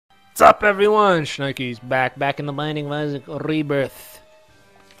What's up, everyone? Schnikey's back in the Binding of Isaac Rebirth.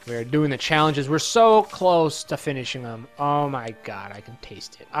 We're doing the challenges. We're so close to finishing them. Oh my god, I can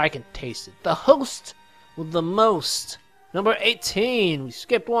taste it. I can taste it. The host with the most. Number 18. We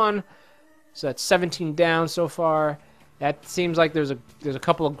skipped one. So that's 17 down so far. That seems like there's a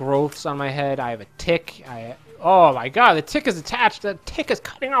couple of growths on my head. I have a tick. Oh my god, the tick is attached. The tick is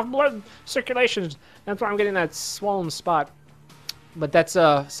cutting off blood circulations. That's why I'm getting that swollen spot. But that's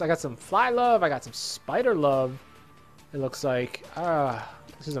so I got some fly love, I got some spider love. It looks like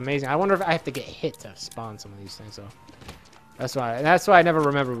this is amazing. I wonder if I have to get hit to spawn some of these things. So that's why I never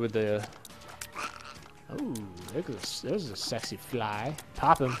remember with the. Ooh, there's a sexy fly.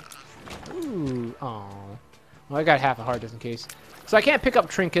 Pop him. Ooh, oh. Well, I got half a heart just in case. So I can't pick up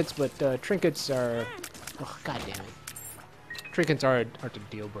trinkets, but trinkets are. Oh, god damn it. Trinkets aren't a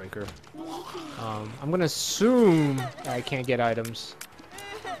deal breaker. I'm gonna assume I can't get items.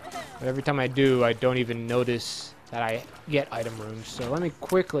 But every time I do, I don't even notice that I get item rooms. So let me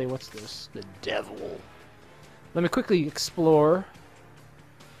quickly, what's this? The devil. Let me quickly explore.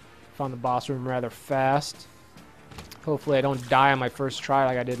 Found the boss room rather fast. Hopefully I don't die on my first try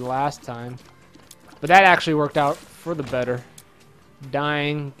like I did last time. But that actually worked out for the better.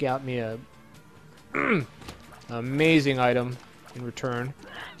 Dying got me a amazing item in return.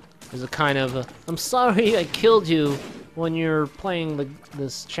 There's a kind of I'm sorry I killed you when you're playing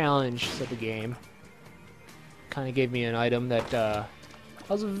this challenge, said the game. Kind of gave me an item that I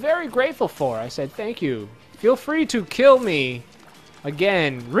was very grateful for. I said thank you. Feel free to kill me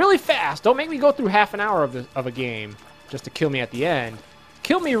again really fast. Don't make me go through half an hour of a game just to kill me at the end.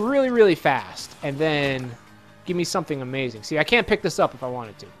 Kill me really fast and then give me something amazing. See, I can't pick this up if I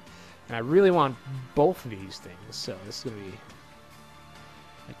wanted to. And I really want both of these things, so this is going to be...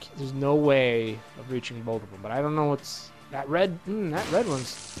 there's no way of reaching both of them, but I don't know what's... That red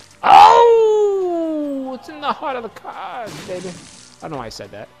one's... Oh! It's in the heart of the card, baby. I don't know why I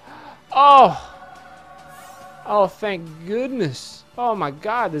said that. Oh! Oh, thank goodness. Oh my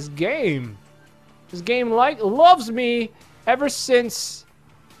god, this game. This game loves me ever since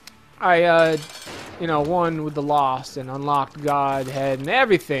I, won with the Lost and unlocked Godhead and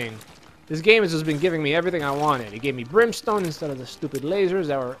everything. This game has just been giving me everything I wanted. It gave me brimstone instead of the stupid lasers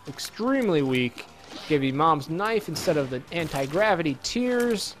that were extremely weak. It gave me mom's knife instead of the anti-gravity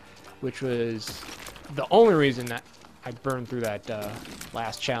tears, which was the only reason that I burned through that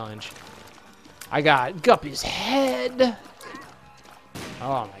last challenge. I got Guppy's head.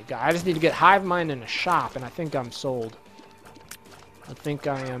 Oh my god, I just need to get hive mind in a shop, and I think I'm sold. I think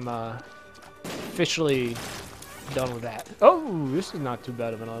I am officially done with that. Oh, this is not too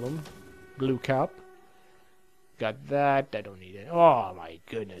bad of an item. Blue cap. Got that. I don't need it. Oh my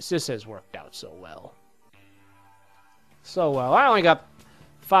goodness. This has worked out so well. So well. I only got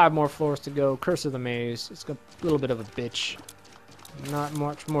 5 more floors to go. Curse of the Maze. It's a little bit of a bitch. Not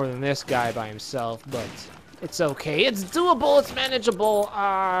much more than this guy by himself, but it's okay. It's doable. It's manageable.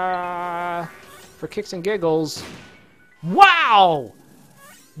 For kicks and giggles. Wow!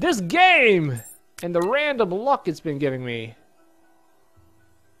 This game! And the random luck it's been giving me.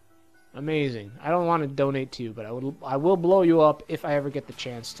 Amazing. I don't want to donate to you, but I will blow you up if I ever get the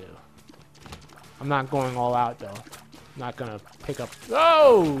chance to. I'm not going all out though. I'm not gonna pick up.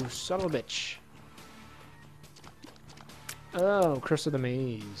 Oh, son of a bitch. Oh, Curse of the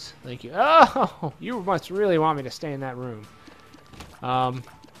Maze. Thank you. Oh, you must really want me to stay in that room. The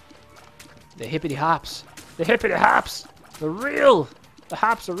hippity hops. The hippity hops. The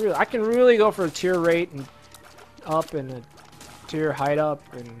hops are real. I can really go for a tier rate and up and a tier height up,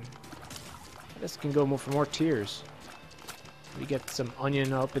 and this can go for more tiers. We get some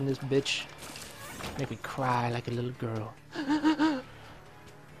onion up in this bitch. Make me cry like a little girl.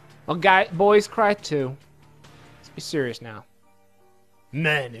 Well, boys cry too. Let's be serious now.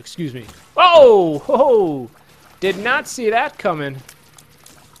 Men, excuse me. Oh, ho! Did not see that coming.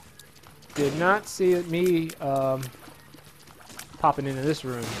 Did not see me popping into this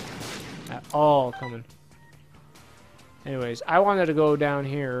room at all coming. Anyways, I wanted to go down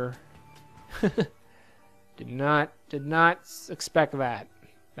here. Did not expect that.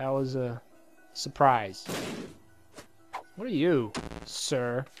 That was a surprise. What are you,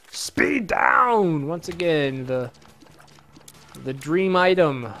 sir? Speed down! Once again, the dream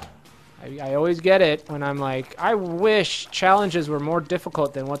item. I always get it when I'm like, I wish challenges were more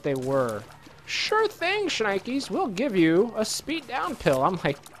difficult than what they were. Sure thing, Shnikes. We'll give you a speed down pill. I'm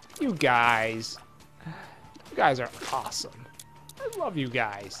like, you guys. You guys are awesome. I love you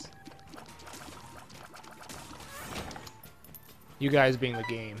guys. You guys being the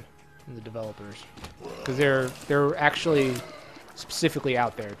game and the developers, because they're actually specifically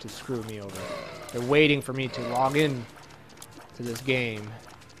out there to screw me over. They're waiting for me to log in to this game.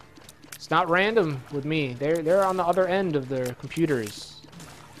 It's not random with me. They're on the other end of their computers,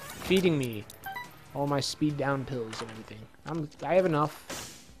 feeding me all my speed down pills and everything. I have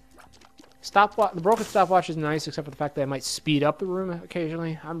enough. The broken stopwatch is nice, except for the fact that I might speed up the room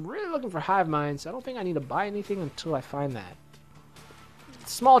occasionally. I'm really looking for hive minds. I don't think I need to buy anything until I find that.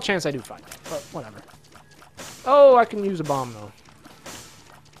 Small chance I do find that, but whatever. Oh, I can use a bomb though.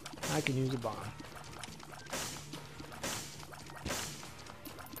 I can use a bomb.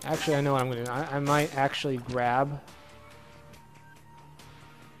 Actually, I know what I'm gonna do. I might actually grab.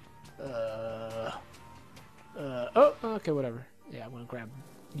 Oh, okay, whatever. Yeah, I'm gonna grab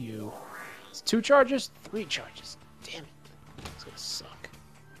you. It's 2 charges, 3 charges. Damn it. That's gonna suck.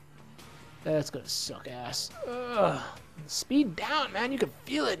 That's gonna suck ass. Ugh. Speed down, man. You can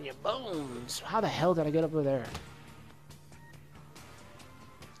feel it in your bones. How the hell did I get up over there?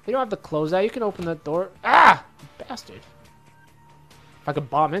 You don't have to close that. You can open that door. Ah! Bastard. If I could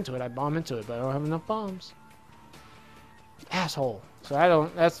bomb into it, I'd bomb into it, but I don't have enough bombs. Asshole. So I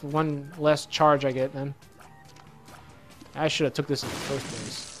don't... That's one less charge I get, then. I should have took this in the first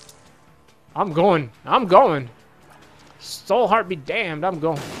place. I'm going. I'm going. Soul Heart be damned. I'm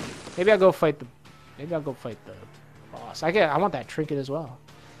going. Maybe I'll go fight the... Maybe I'll go fight the boss. I want that trinket as well.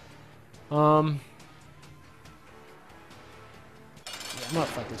 Yeah, I'm gonna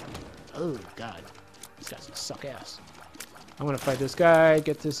fight this... Oh, God. This guy's gonna suck ass. I'm gonna fight this guy,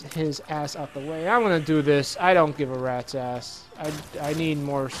 get his ass out the way. I'm gonna do this. I don't give a rat's ass. I need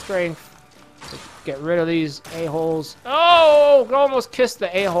more strength to get rid of these a-holes. Oh! I almost kissed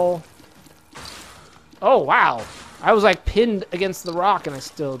the a-hole. Oh, wow. I was like pinned against the rock and I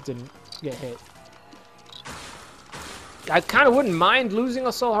still didn't get hit. I kind of wouldn't mind losing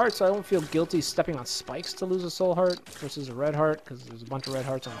a soul heart, so I don't feel guilty stepping on spikes to lose a soul heart versus a red heart, because there's a bunch of red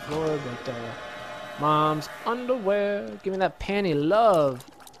hearts on the floor, but mom's underwear. Give me that panty love.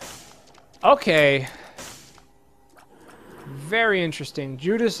 Okay. Very interesting.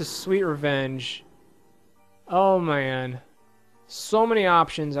 Judas' Sweet Revenge. Oh, man. So many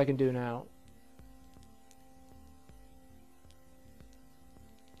options I can do now.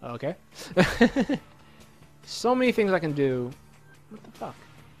 Okay. So many things I can do. What the fuck?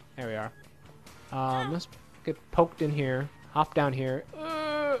 There we are. Let's get poked in here. Hop down here.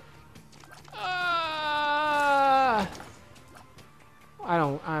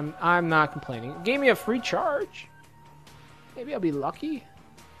 I'm not complaining. It gave me a free charge. Maybe I'll be lucky.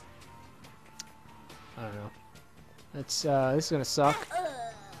 I don't know. This is gonna suck.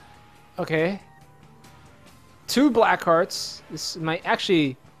 Okay. 2 black hearts. This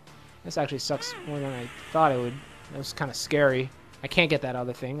actually sucks more than I thought it would. That was kind of scary. I can't get that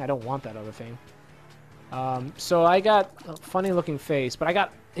other thing. I don't want that other thing. So I got a funny looking face, but I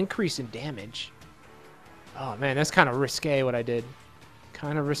got increase in damage. Oh man, that's kind of risque what I did.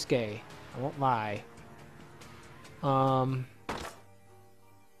 Kind of risque. I won't lie.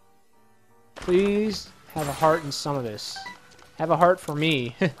 Please have a heart in some of this. Have a heart for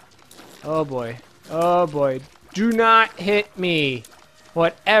me. Oh boy. Oh boy. Do not hit me.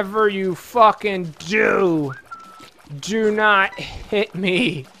 Whatever you fucking do, do not hit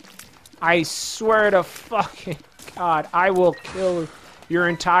me. I swear to fucking God, I will kill your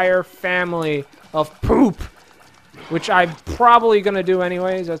entire family of poop. Which I'm probably gonna do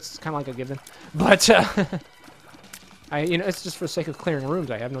anyways. That's kind of like a given. But, it's just for the sake of clearing rooms.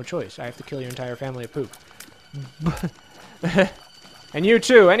 I have no choice. I have to kill your entire family of poop. And you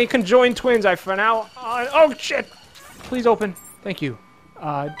too. Any conjoined twins I for now... oh, shit! Please open. Thank you.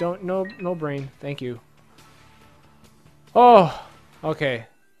 No brain. Thank you. Oh, okay.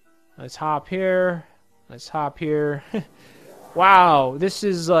 Let's hop here. Let's hop here. Wow, this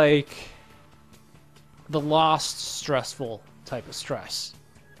is like the Lost stressful type of stress.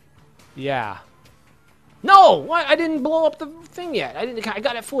 Yeah. No! What? I didn't blow up the thing yet. I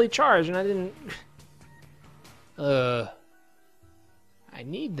got it fully charged and I didn't... I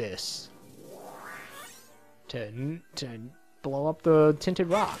need this to blow up the tinted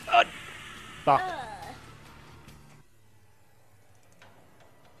rock. Fuck.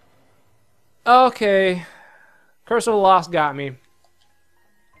 Okay. Curse of the Lost got me.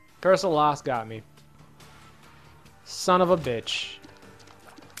 Curse of the Lost got me. Son of a bitch.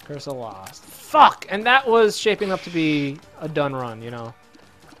 Curse of the Lost. Fuck! And that was shaping up to be a done run, you know.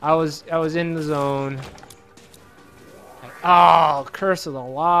 I was in the zone. Oh, Curse of the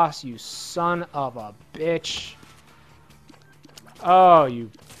Lost, you son of a bitch. Oh,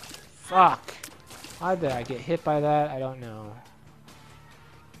 you fuck. Why did I get hit by that? I don't know.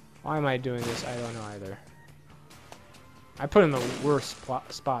 Why am I doing this? I don't know either. I put in the worst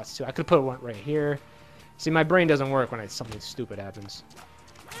spots, too. I could put one right here. See, my brain doesn't work when something stupid happens.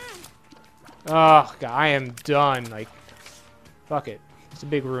 Oh, God, I am done. Like, fuck it. It's a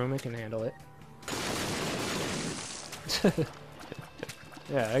big room. It can handle it.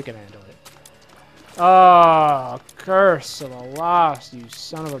 Yeah, I can handle it. Oh, curse of the lost, you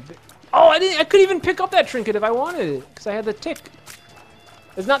son of a bitch. Oh, I couldn't even pick up that trinket if I wanted it, because I had the tick.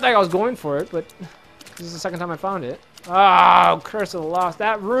 It's not like I was going for it, but this is the second time I found it. Oh, curse of the lost.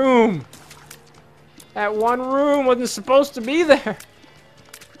 That room! That one room wasn't supposed to be there.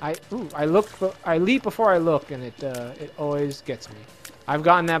 I leap before I look, and it always gets me. I've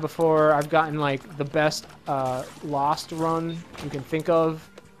gotten that before. I've gotten like the best lost run you can think of,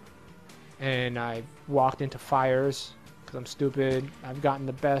 and I walked into fires because I'm stupid. I've gotten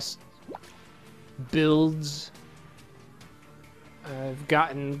the best builds. I've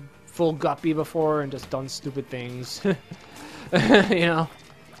gotten full guppy before and just done stupid things. You know.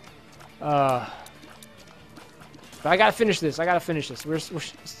 But I gotta finish this. I gotta finish this. This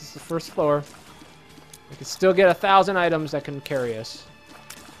is the first floor. We can still get 1,000 items that can carry us.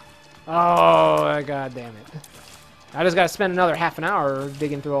 Oh, god damn it. I just gotta spend another half an hour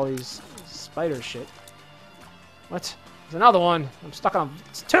digging through all these spider shit. What? There's another one. I'm stuck on...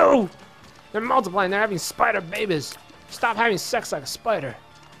 It's 2! They're multiplying. They're having spider babies. Stop having sex like a spider.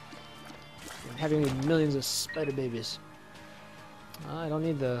 I'm having millions of spider babies. I don't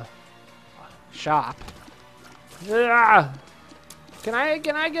need the shop. Ah! Can I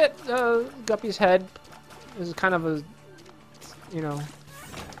get Guppy's head? This is kind of a, you know,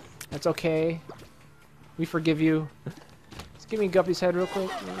 that's okay. We forgive you. Just give me Guppy's head real quick.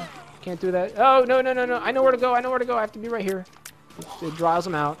 Can't do that. Oh, no. I know where to go. I have to be right here. It draws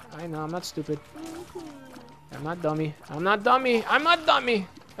them out. I know. I'm not stupid. I'm not dummy.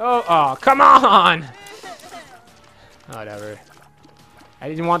 Oh, come on! Whatever. I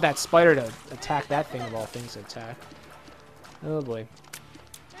didn't want that spider to attack that thing of all things to attack. Oh boy.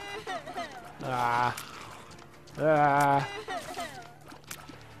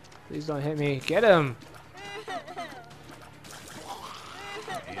 Please don't hit me. Get him! There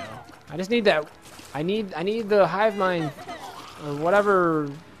you go. I just need that. I need the hive mind or whatever.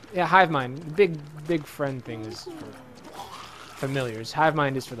 Yeah, hive mind. Big friend thing is for familiars. Hive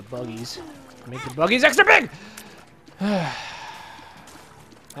mind is for the buggies. Make the buggies extra big.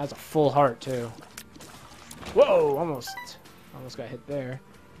 That's a full heart too. Whoa! Almost got hit there.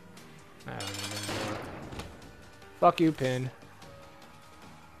 I don't even know. Fuck you, Pin.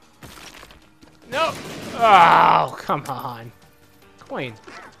 No! Oh, come on. Coin.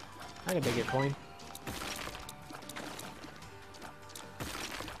 I can take it, coin.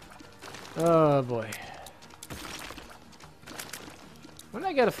 Oh boy. When did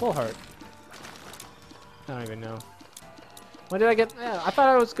I get a full heart? I don't even know. When did I get? Yeah, I thought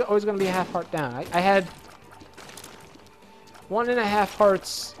I was always going to be a half heart down. I had 1.5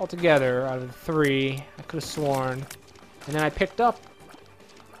 hearts altogether out of 3. I could have sworn. And then I picked up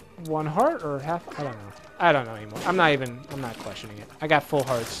 1 heart or half. I don't know. I don't know anymore. I'm not questioning it. I got full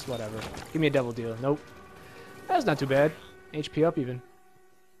hearts. Whatever. Give me a double deal. Nope. That's not too bad. HP up even.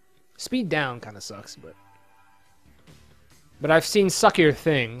 Speed down kind of sucks, but I've seen suckier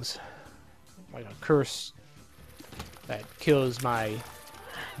things, like a curse that kills my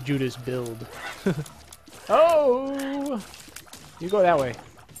Judas build. Oh! You go that way.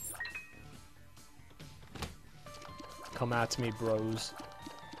 Come at me, bros.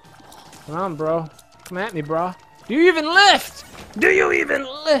 Come on, bro. Come at me, bro. Do you even lift? Do you even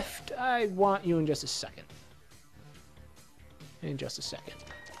lift? I want you in just a second. In just a second.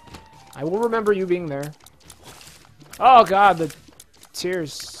 I will remember you being there. Oh god, the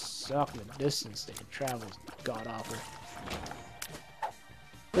tears suck. The distance they can travel is god-awful.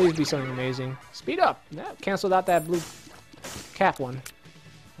 Please be something amazing. Speed up! That canceled out that blue cap one.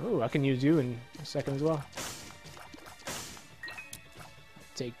 Oh, I can use you in a second as well.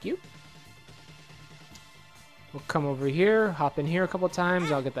 Take you. We'll come over here, hop in here a couple times.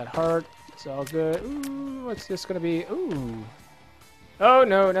 I'll get that heart. It's all good. Ooh, what's this gonna be? Ooh. Oh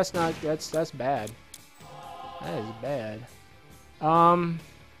no, that's not. That's bad. That is bad.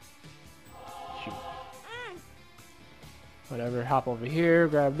 Shoot. Whatever. Hop over here.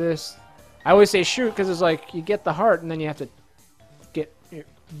 Grab this. I always say shoot because it's like you get the heart and then you have to get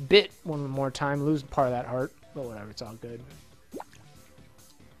bit one more time, lose part of that heart. But whatever, it's all good.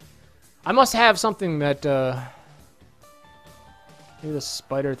 I must have something that maybe the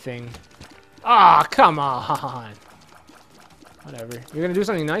spider thing. Ah, come on. Whatever. You're gonna do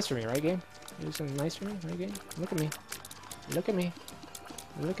something nice for me, right, game? You do something nice for me, right, game? Look at me. Look at me.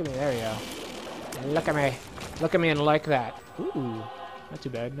 Look at me. There you go. Look at me. Look at me and like that. Ooh, not too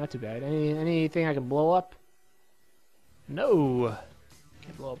bad, not too bad. Anything I can blow up? No.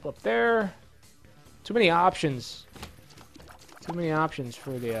 Can't blow up there. Too many options. Too many options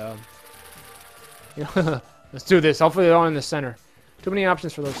for the, you know, let's do this. Hopefully they're all in the center. Too many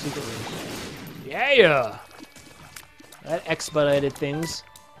options for those secret rooms. Yeah! That expedited things.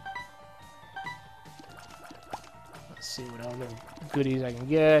 Let's see what other goodies I can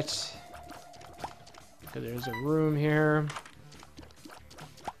get. Okay, there's a room here.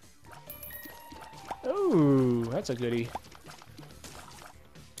 Ooh, that's a goodie.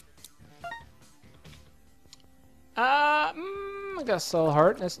 I got a soul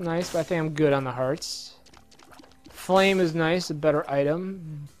heart. That's nice, but I think I'm good on the hearts. Flame is nice, a better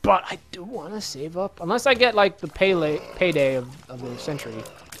item, but I do want to save up. Unless I get like the payday of the century,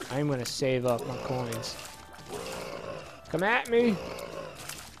 I'm gonna save up my coins. Come at me,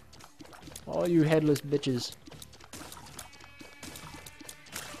 all you headless bitches.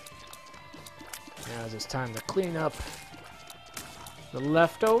 Now it's time to clean up the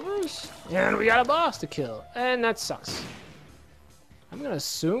leftovers, and we got a boss to kill, and that sucks. I'm gonna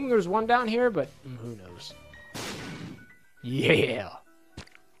assume there's one down here, but who knows? Yeah.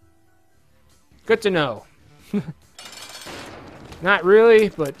 Good to know. Not really,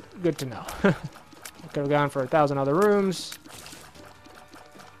 but good to know. I could have gone for 1,000 other rooms.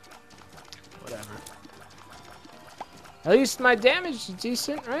 Whatever. At least my damage is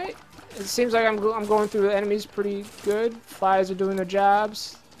decent, right? It seems like I'm going through the enemies pretty good. Flies are doing their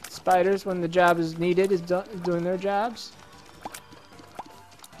jobs. Spiders, when the job is needed, is doing their jobs.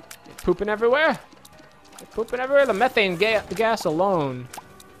 They're pooping everywhere. They're pooping everywhere. The methane gas alone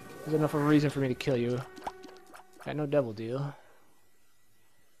is enough of a reason for me to kill you. Got no devil deal.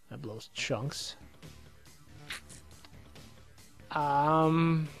 That blows chunks. I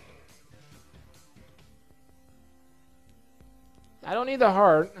don't need the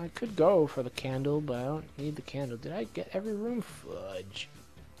heart. I could go for the candle, but I don't need the candle. Did I get every room? Fudge.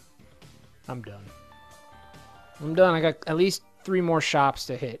 I'm done. I'm done. I got at least 3 more shops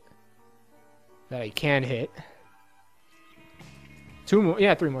to hit. That I can hit. 2 more.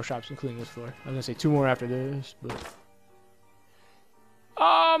 Yeah, 3 more shops, including this floor. I was gonna say 2 more after this, but...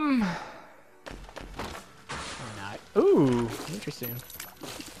 Or not. Ooh, interesting.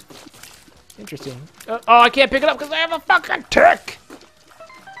 Interesting. Oh, I can't pick it up because I have a fucking tick!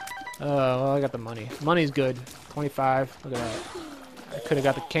 Oh, well, I got the money. Money's good. 25. Look at that. I could have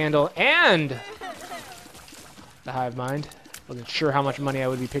got the candle and the hive mind. Wasn't sure how much money I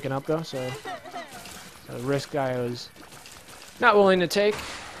would be picking up, though, so the risk I was not willing to take.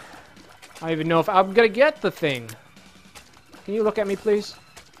 I don't even know if I'm gonna get the thing. Can you look at me, please?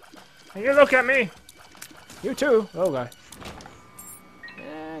 Can you look at me? You too. Oh, God.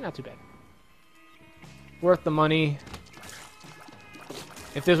 Not too bad. Worth the money.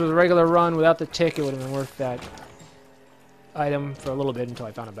 If this was a regular run without the tick, it would have been worth that item for a little bit until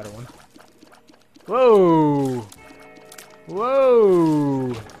I found a better one. Whoa!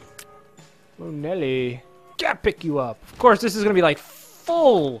 Whoa! Oh, Nelly. Gotta pick you up. Of course, this is gonna be like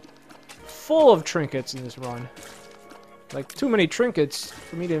full of trinkets in this run. Like, too many trinkets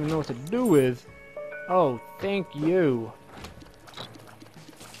for me to even know what to do with. Oh, thank you.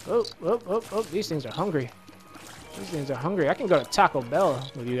 Oh, oh, oh, oh, these things are hungry. These things are hungry. I can go to Taco Bell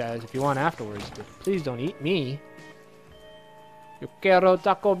with you guys if you want afterwards, but please don't eat me. Yo quiero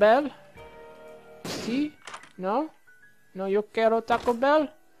Taco Bell? Si? No? No, yo quiero Taco Bell?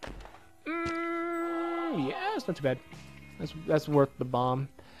 Yeah, it's not too bad. That's worth the bomb.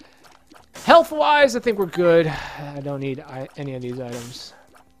 Health-wise, I think we're good. I don't need any of these items.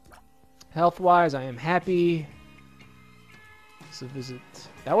 Health-wise, I am happy. It's a visit.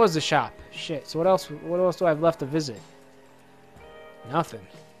 That was the shop. Shit. So what else do I have left to visit? Nothing.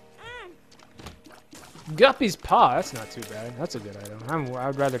 Guppy's paw. That's not too bad. That's a good item.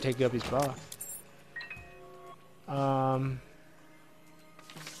 I'd rather take Guppy's paw.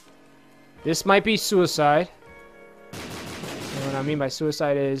 This might be suicide. And what I mean by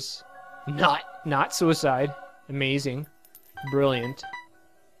suicide is not suicide. Amazing. Brilliant.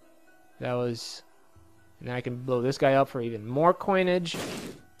 That was... And then I can blow this guy up for even more coinage.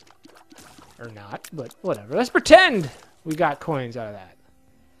 Or not, but whatever. Let's pretend we got coins out of that.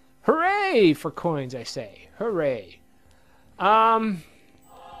 Hooray for coins, I say. Hooray. Let's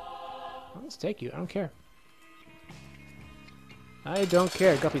take you. I don't care. I don't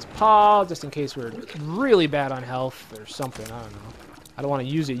care. Guppy's paw, just in case we're really bad on health or something. I don't know. I don't want to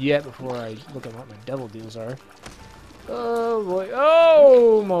use it yet before I look at what my devil deals are. Oh, boy.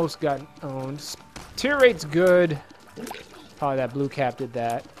 Oh, almost got owned. Tier rate's good. Probably that blue cap did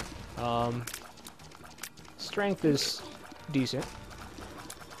that. Strength is decent.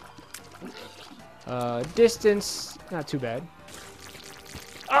 Distance, not too bad.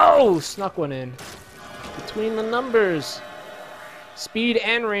 Oh, snuck one in. Between the numbers. Speed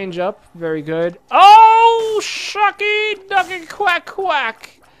and range up, very good. Oh, shucky, ducky, quack,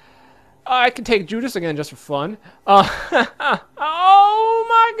 quack. I can take Judas again just for fun. Oh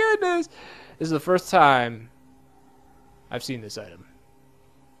my goodness. This is the first time I've seen this item.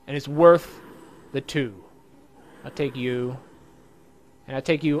 And it's worth the 2. I'll take you. And I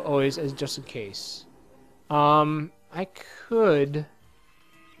take you always as just in case. I could...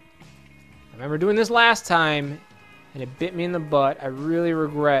 I remember doing this last time, and it bit me in the butt. I really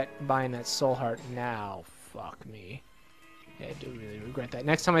regret buying that soul heart now. Fuck me. Yeah, I do really regret that.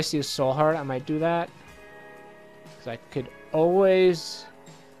 Next time I see a soul heart, I might do that. Because I could always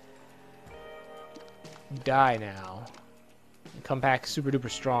die now. And come back super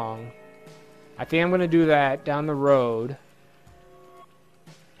duper strong. I think I'm going to do that down the road.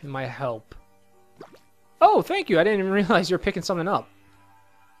 It might help. Oh, thank you. I didn't even realize you were picking something up.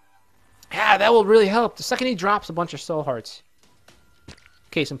 Yeah, that will really help. The second he drops a bunch of soul hearts.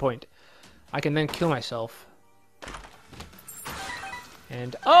 Case in point. I can then kill myself.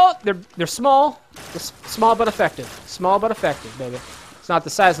 And, oh, they're small. Small but effective. Small but effective, baby. It's not the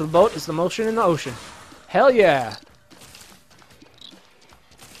size of the boat, it's the motion in the ocean. Hell yeah.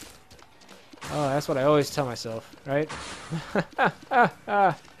 Oh, that's what I always tell myself, right?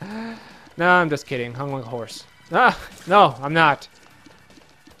 No, I'm just kidding. Hung like a horse. Ah, no, I'm not.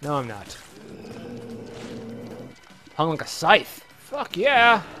 No, I'm not. Hung like a scythe. Fuck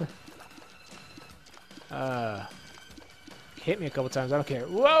yeah. Hit me a couple times. I don't care.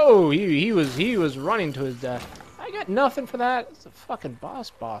 Whoa, he was running to his death. I got nothing for that. It's a fucking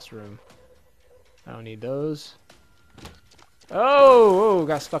boss room. I don't need those. Oh,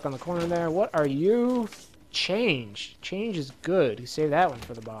 got stuck on the corner there. What are you? Change. Change is good. You save that one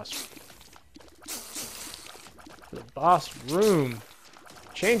for the boss. For the boss room.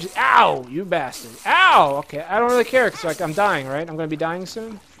 Change. Ow, you bastard. Ow. Okay, I don't really care because like I'm dying, right? I'm gonna be dying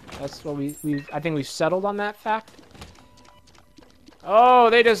soon. That's what I think we've settled on that fact. Oh,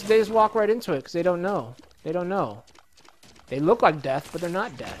 they just walk right into it because they don't know. They don't know. They look like death, but they're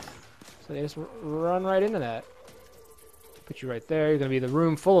not death. So they just run right into that. Put you right there. You're gonna be the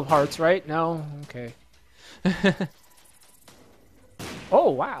room full of hearts, right? No? Okay.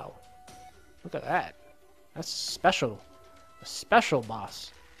 Oh, wow. Look at that. That's special. A special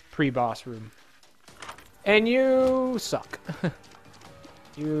boss. Pre-boss room. And you suck.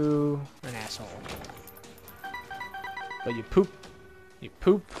 You an asshole. But you poop. You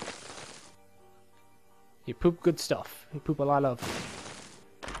poop. You poop good stuff. You poop a lot of...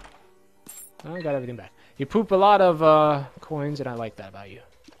 Oh, I got everything back. You poop a lot of coins, and I like that about you.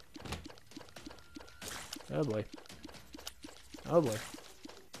 Oh boy. Oh boy.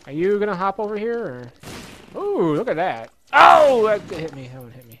 Are you gonna hop over here, or... Ooh, look at that. Oh, that hit me. That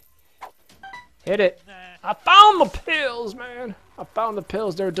one hit me. Hit it. I found the pills, man. I found the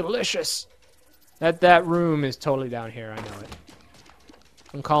pills. They're delicious. That room is totally down here. I know it.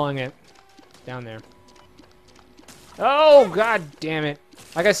 I'm calling it. Down there. Oh, god damn it.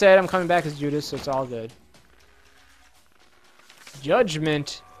 Like I said, I'm coming back as Judas, so it's all good.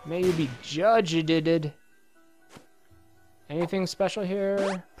 Judgment. May you be judged. Anything special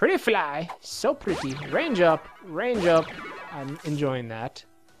here? Pretty fly. So pretty. Range up. Range up. I'm enjoying that.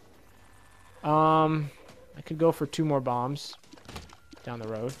 I could go for 2 more bombs down the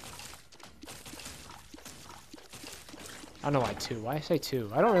road. I don't know why 2. Why I say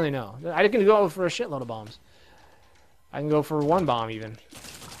 2? I don't really know. I can go for a shitload of bombs. I can go for 1 bomb even.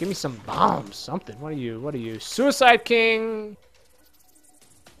 Give me some bombs. Something. What are you? What are you? Suicide King.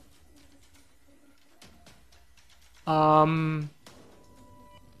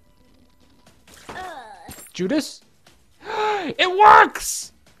 Judas? It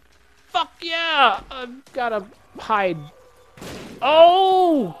works! Fuck yeah! I've gotta hide.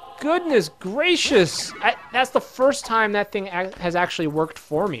 Oh! Goodness gracious! That's the first time that thing has actually worked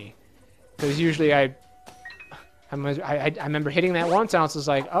for me. Because usually I remember hitting that once and I was just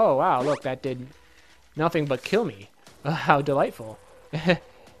like, oh wow, look, that did nothing but kill me. How delightful.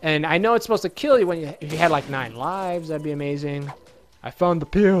 And I know it's supposed to kill you when if you had like 9 lives, that'd be amazing. I found the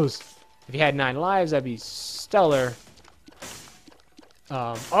pills. If you had 9 lives, that'd be stellar.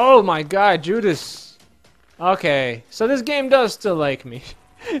 Oh my god, Judas. Okay, so this game does still like me.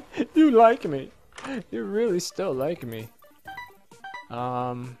 You like me. You really still like me.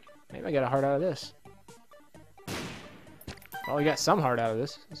 Maybe I get a heart out of this. Oh, we got some heart out of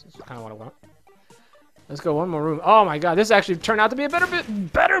this. This is kind of what I want. Let's go one more room. Oh my god, this actually turned out to be a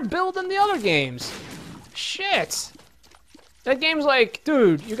better build than the other games. Shit! That game's like,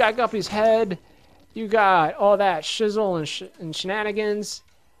 dude, you got Guppy's head, you got all that shizzle and shenanigans,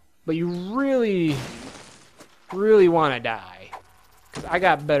 but you really, really want to die. 'Cause I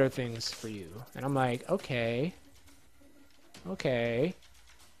got better things for you. And I'm like, okay. Okay.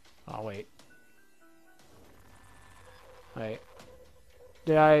 Oh, wait. Wait.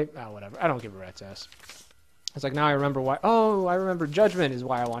 Did I? Oh, whatever. I don't give a rat's ass. It's like, now I remember why. Oh, I remember Judgment is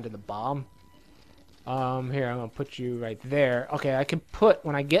why I wanted the bomb. Here, I'm gonna put you right there. Okay, I can put,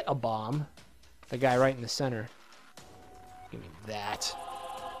 when I get a bomb, the guy right in the center. Give me that.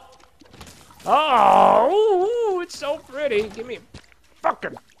 Oh, ooh, it's so pretty. Give me a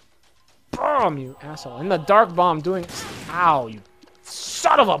fucking bomb, you asshole. And the dark bomb doing... Ow, you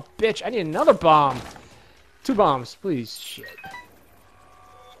son of a bitch. I need another bomb. 2 bombs, please. Shit.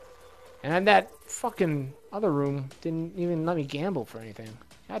 And that fucking other room didn't even let me gamble for anything.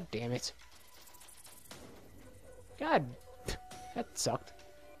 God damn it. God, that sucked.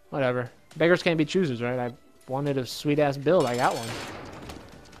 Whatever. Beggars can't be choosers, right? I wanted a sweet-ass build. I got one.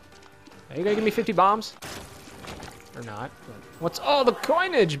 Are you gonna give me 50 bombs? Or not? But what's all the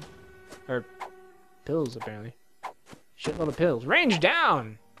coinage? Or pills, apparently. Shitload of pills. Range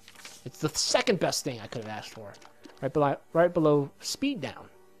down! It's the second best thing I could have asked for. Right below speed down.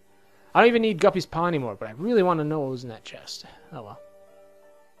 I don't even need Guppy's paw anymore, but I really want to know what was in that chest. Oh well.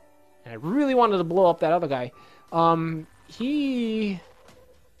 And I really wanted to blow up that other guy. Why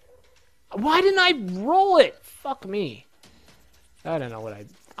didn't I roll it? Fuck me. I don't know what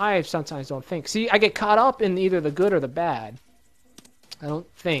I sometimes don't think. See, I get caught up in either the good or the bad. I don't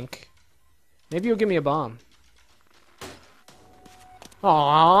think. Maybe you'll give me a bomb.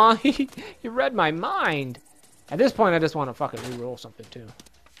 Aww, you read my mind. At this point, I just want to fucking re-roll something, too.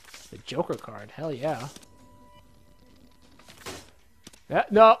 The Joker card, hell yeah.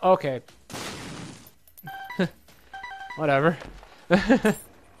 No, okay. Whatever.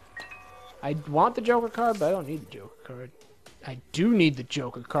 I want the Joker card, but I don't need the Joker card. I do need the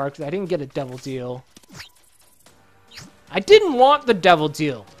Joker card, because I didn't get a devil deal. I didn't want the devil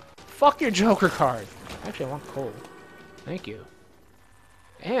deal. Fuck your Joker card. Actually, I want coal. Thank you.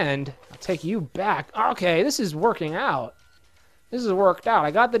 And I'll take you back. Okay, this is working out. This is worked out. I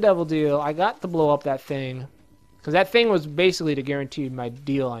got the devil deal. I got to blow up that thing. Because that thing was basically to guarantee my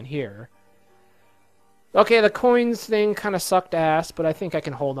deal on here. Okay, the coins thing kind of sucked ass, but I think I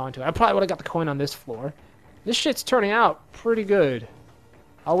can hold on to it. I probably would have got the coin on this floor. This shit's turning out pretty good.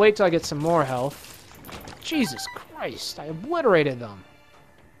 I'll wait till I get some more health. Jesus Christ, I obliterated them.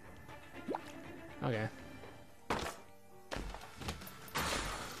 Okay.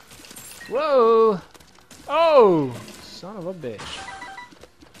 Whoa! Oh! Son of a bitch.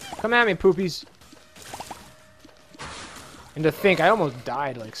 Come at me, poopies. And to think, I almost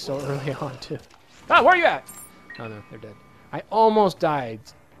died, like, so early on, too. Ah, where are you at? Oh, no, they're dead. I almost died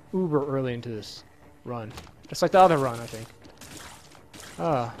uber early into this run. Just like the other run, I think.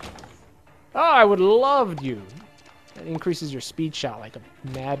 Oh. Oh, I would love you. That increases your speed shot like a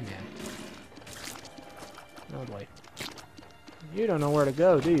madman. Oh, boy. You don't know where to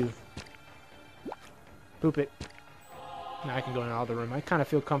go, do you? Poop it. Now I can go in the other room. I kind of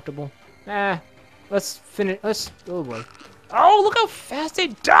feel comfortable. Let's finish. Oh, boy. Oh, look how fast they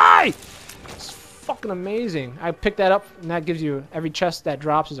die! It's fucking amazing. I picked that up, and that gives you... Every chest that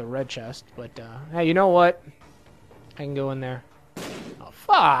drops is a red chest. But, hey, you know what? I can go in there. Oh,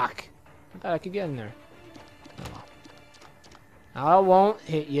 fuck! I thought I could get in there. Oh. I won't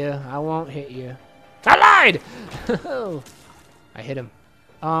hit you. I won't hit you. I lied! I hit him.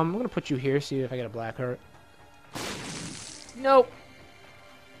 I'm gonna put you here, see if I get a black heart. Nope.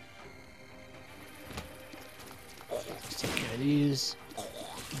 Let's take care of these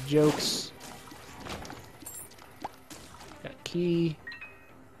jokes. Got a key.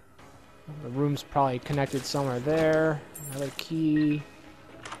 The room's probably connected somewhere there. Another key.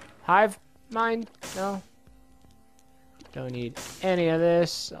 Hive mind? No. Don't need any of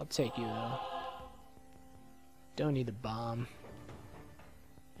this. I'll take you though. Don't need the bomb.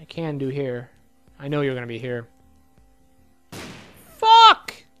 I can do here. I know you're gonna be here.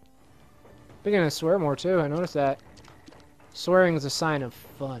 Fuck! They're gonna swear more too, I noticed that. Swearing is a sign of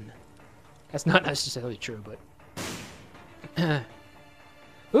fun. That's not necessarily true, but...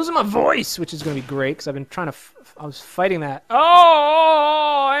 Losing my voice, which is gonna be great, because I've been trying to... I was fighting that.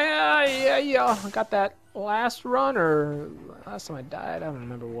 Oh, yeah. I got that last run, or last time I died. I don't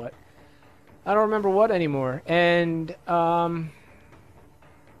remember what. I don't remember what anymore. And, I'm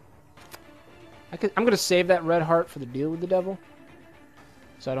gonna save that red heart for the deal with the devil.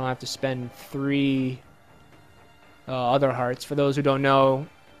 So I don't have to spend 3 other hearts. For those who don't know...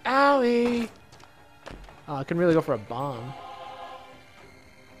 Owie! I can really go for a bomb.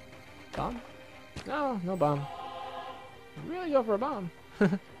 Bomb? No, no bomb. Really go for a bomb.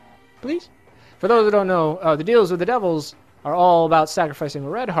 Please? For those who don't know, the deals with the devils are all about sacrificing a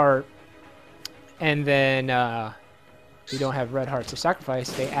red heart. And then, if you don't have red hearts to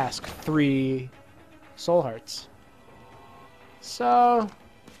sacrifice, they ask 3 soul hearts. So,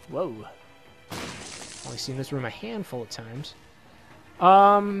 whoa. Only seen this room a handful of times.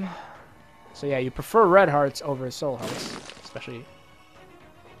 So yeah, you prefer red hearts over soul hearts, especially.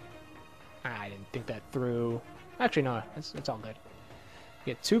 I didn't think that through. Actually, no, it's all good.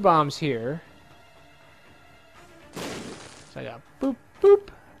 Get 2 bombs here. So I got boop, boop.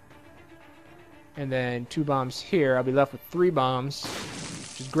 And then 2 bombs here. I'll be left with 3 bombs,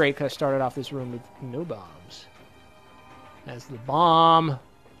 which is great because I started off this room with no bombs. That's the bomb.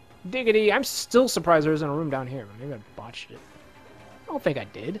 Diggity. I'm still surprised there isn't a room down here. Maybe I botched it. I don't think I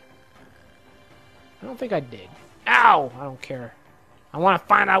did. I don't think I did. Ow! I don't care. I want to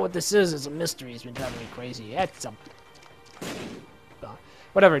find out what this is. It's a mystery. It's been driving me crazy. That's a...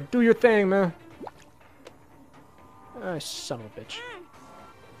 Whatever. Do your thing, man. Son of a bitch.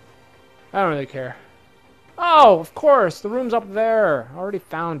 I don't really care. Oh, of course. The room's up there. I already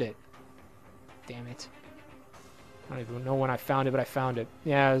found it. Damn it. I don't even know when I found it, but I found it.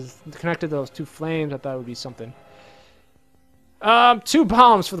 Yeah, it was connected to those 2 flames. I thought it would be something. 2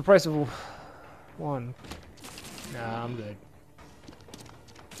 bombs for the price of 1. Nah, I'm good.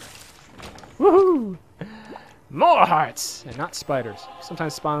 Woohoo! More hearts! And not spiders.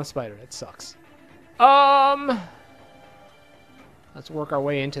 Sometimes spawn a spider. That sucks. Let's work our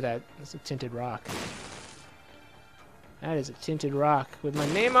way into that. That's a tinted rock. That is a tinted rock with my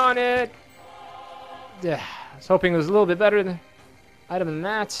name on it. Yeah, I was hoping it was a little bit better than item than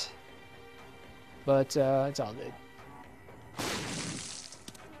that. But it's all good.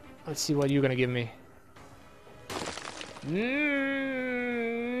 Let's see what you're gonna give me.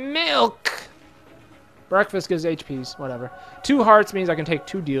 Milk! Breakfast gives HPs, whatever. 2 hearts means I can take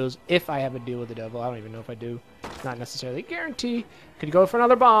 2 deals if I have a deal with the devil. I don't even know if I do. Not necessarily a guarantee. Could go for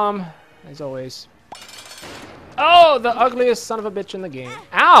another bomb, as always. Oh, the ugliest son of a bitch in the game.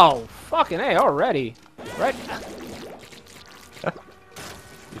 Ow! Fucking A, already. Right?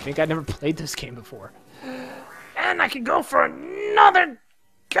 You think I never played this game before? And I can go for another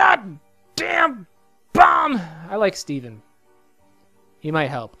goddamn bomb! I like Steven. He might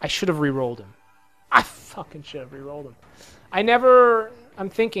help. I should have re-rolled him. I fucking should have re-rolled him. I'm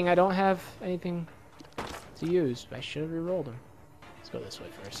thinking I don't have anything to use. I should have re-rolled him. Let's go this way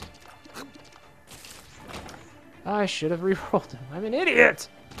first. I should have re-rolled him. I'm an idiot!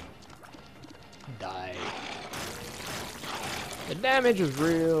 Die. The damage is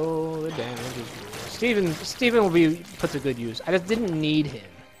real. The damage is real. Steven will be put to good use. I just didn't need him.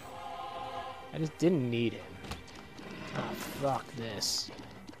 I just didn't need him. Oh, fuck this.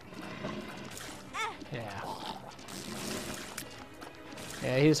 Yeah.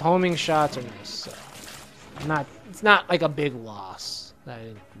 Yeah, his homing shots are nice, so it's not like a big loss that I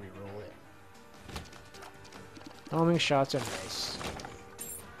didn't re-roll it. Homing shots are nice.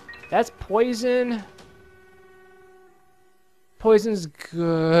 That's poison. Poison's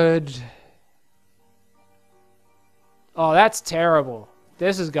good. Oh, that's terrible.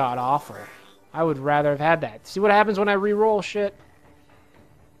 This is god-awful. I would rather have had that. See what happens when I re-roll shit?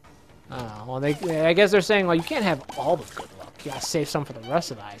 Oh, well, I guess they're saying, well, you can't have all the good luck. You gotta save some for the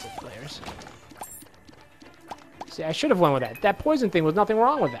rest of the Isaac players. See, I should have went with that. That poison thing was nothing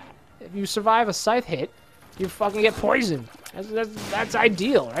wrong with that. If you survive a scythe hit, you fucking get poisoned. That's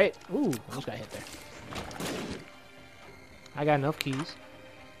ideal, right? Ooh, almost got hit there. I got enough keys.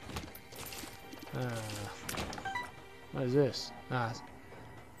 What is this?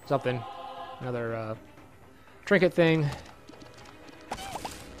 Something. Another trinket thing.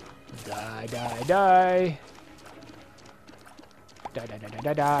 Die, die, die. Die, die, die,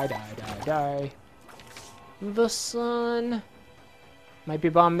 die, die, die, die, die. The sun. Might be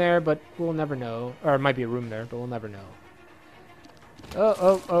a bomb there, but we'll never know. Or it might be a room there, but we'll never know. Oh,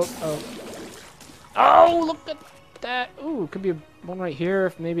 oh, oh, oh. Oh, look at that. Ooh, could be one right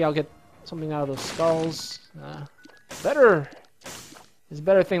here. Maybe I'll get something out of those skulls. Better. It's a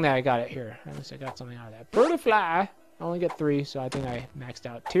better thing that I got it here. At least I got something out of that. Butterfly. I only get 3, so I think I maxed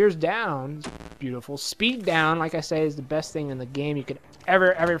out. Tears down. Beautiful. Speed down, like I say, is the best thing in the game you could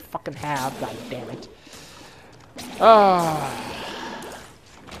ever fucking have. God damn it.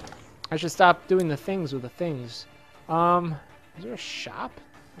 I should stop doing the things with the things. Is there a shop?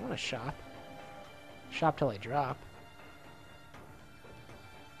 I want a shop. Shop till I drop.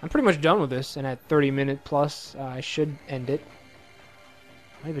 I'm pretty much done with this, and at 30-minute plus, I should end it.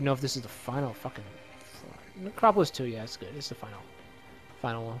 I don't even know if this is the final fucking floor. Necropolis 2, yeah, it's good. It's the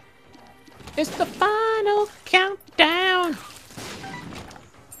final one. It's the final countdown!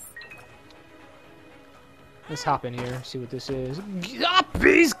 Let's hop in here, see what this is.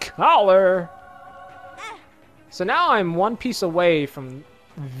 Guppy's collar! So now I'm one piece away from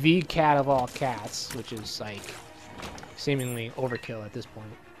the cat of all cats, which is, like, seemingly overkill at this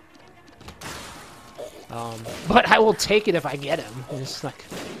point. But I will take it if I get him. It's like,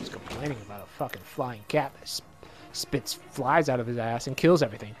 he's complaining about a fucking flying cat that spits flies out of his ass and kills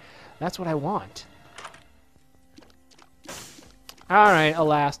everything. That's what I want. Alright,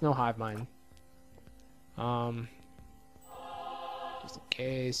 alas, no hive mind. Just in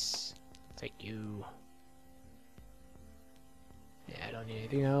case. Take you. Yeah, I don't need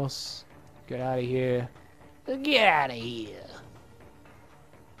anything else. Get out of here. Get out of here.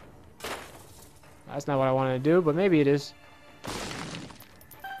 That's not what I wanted to do, but maybe it is.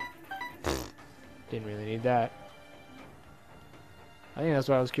 Didn't really need that. I think that's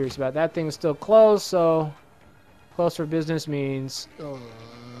what I was curious about. That thing's still closed, so closed for business means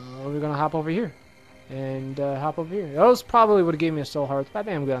we're gonna hop over here and hop over here. Those probably would have given me a soul hearts, but I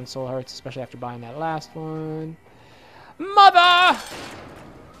think I'm good on soul hearts, especially after buying that last one. Mother!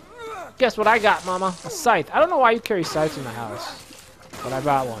 Guess what I got, Mama? A scythe. I don't know why you carry scythes in the house, but I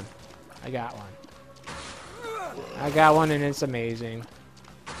bought one. I got one. I got one, and it's amazing.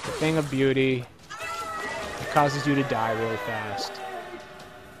 The thing of beauty. It causes you to die really fast.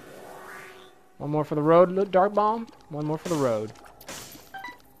 One more for the road, Dark Bomb. One more for the road.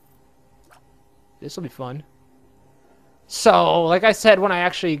 This will be fun. So, like I said, when I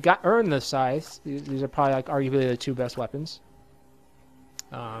actually earned the scythe, these are probably like arguably the two best weapons.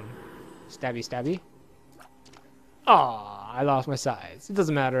 Stabby, stabby. Aw, I lost my scythes. It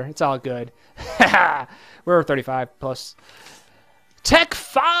doesn't matter. It's all good. We're 35 plus. Tech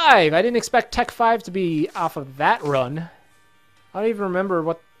 5! I didn't expect Tech 5 to be off of that run. I don't even remember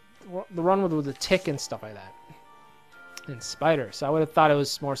what the run with the tick and stuff like that. And spider. So I would have thought it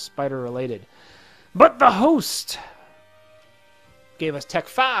was more spider related. But the host gave us Tech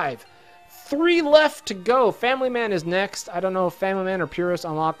 5. 3 left to go. Family Man is next. I don't know if Family Man or Purist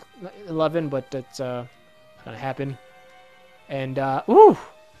unlock 11, but it's gonna happen. And ooh,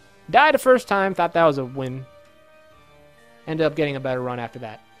 died the first time. Thought that was a win. Ended up getting a better run after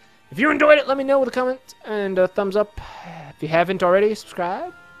that. If you enjoyed it, let me know with a comment and a thumbs up. If you haven't already,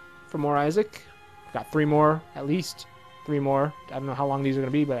 subscribe for more Isaac. Got 3 more, at least 3 more. I don't know how long these are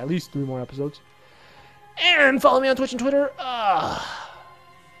gonna be, but at least 3 more episodes. And follow me on Twitch and Twitter.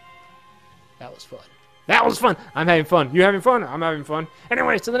 That was fun. That was fun. I'm having fun. You having fun? I'm having fun.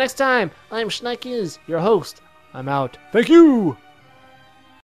 Anyway, till the next time, I'm Schneikes, your host. I'm out. Thank you.